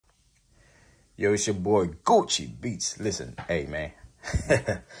Yo, it's your boy Gucci Beats. Listen, hey man.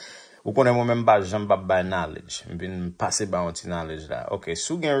 Ou konen mwen men ba jan ba bay knowledge. Mwen bin pase ba onti knowledge la. Okay,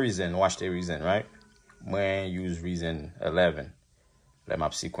 sou gen reason, watch the reason, right? Mwen use reason 11. Le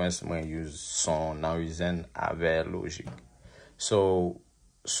map sequence mwen use son nan reason ave logic. So,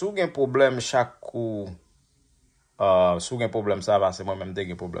 sou gen problem chak kou sou gen problem sa pase mwen men te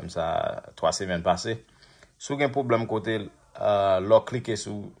gen problem sa 3 semaines passé. Sou gen problem kote lò klike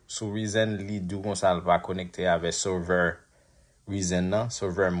sou reason li dou kon sa va connecte ave server reason nan,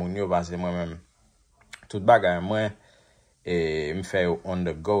 server moun yo pase mwen men tout bagay mwen me fè on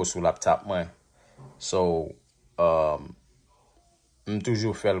the go sou laptop mwen. So, m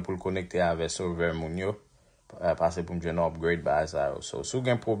toujou fèl pou connecte ave server moun yo pase pou m jen upgrade ba sa. So, sou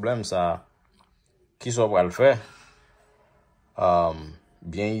gen problem sa, ki so pral fè?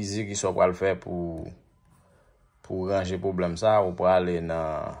 Bien easy ki so pral fè pou ranger problem sa, ou pral ale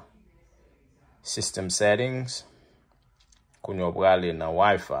nan system settings, kon yo pral ale nan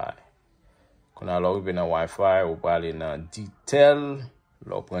Wi-Fi. Kon alo rive nan Wi-Fi, ou pral ale nan detail,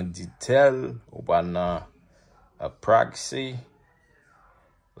 lò pran detail, ou pral nan proxy,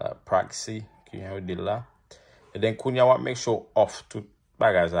 la proxy ki yon yo di la. E den kon ya wap make sure off tout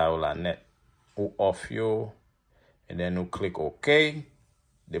bagay sa ou la net. Ou off yo, e den nou click OK.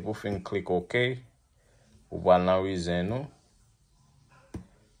 Depo fin click OK, ou pral nan reason nou.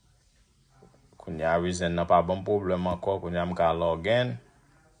 Kon ya reason nan pa bon problem anko, kon ya mka login.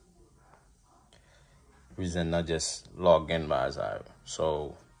 Reason nan just login ba sa.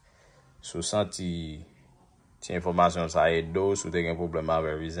 So, sou santi ti informasyon sa e do, sou te gen problem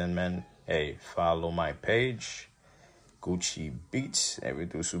ave reason men, hey, follow my page, Gucci Beats,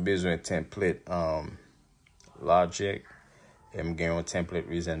 everything. Sou bezwen template logic, m gen yon template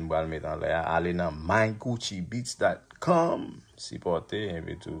reason mbal met an le, ale nan myguccibeats.com, sipote,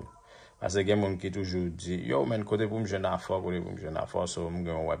 everything. Ase gen moun ki toujou di, yo men kote pou m jen afo, so m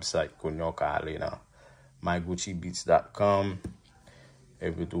gen yon website kon yon ka ale nan myguccibeats.com,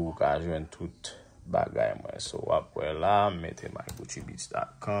 everything ou ka jwen tout bagay mwen. So apwe la, mette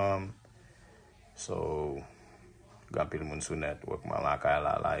myguccibeats.com. So, gampil moun sou network, man la ka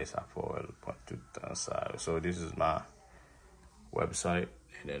la isa for el point tout an sa. So this is my website,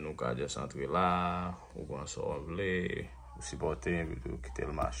 and then ou ka just entre la, ou kon so vle, ou sipote, ou kite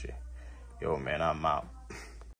l mache. Yo man, I'm out.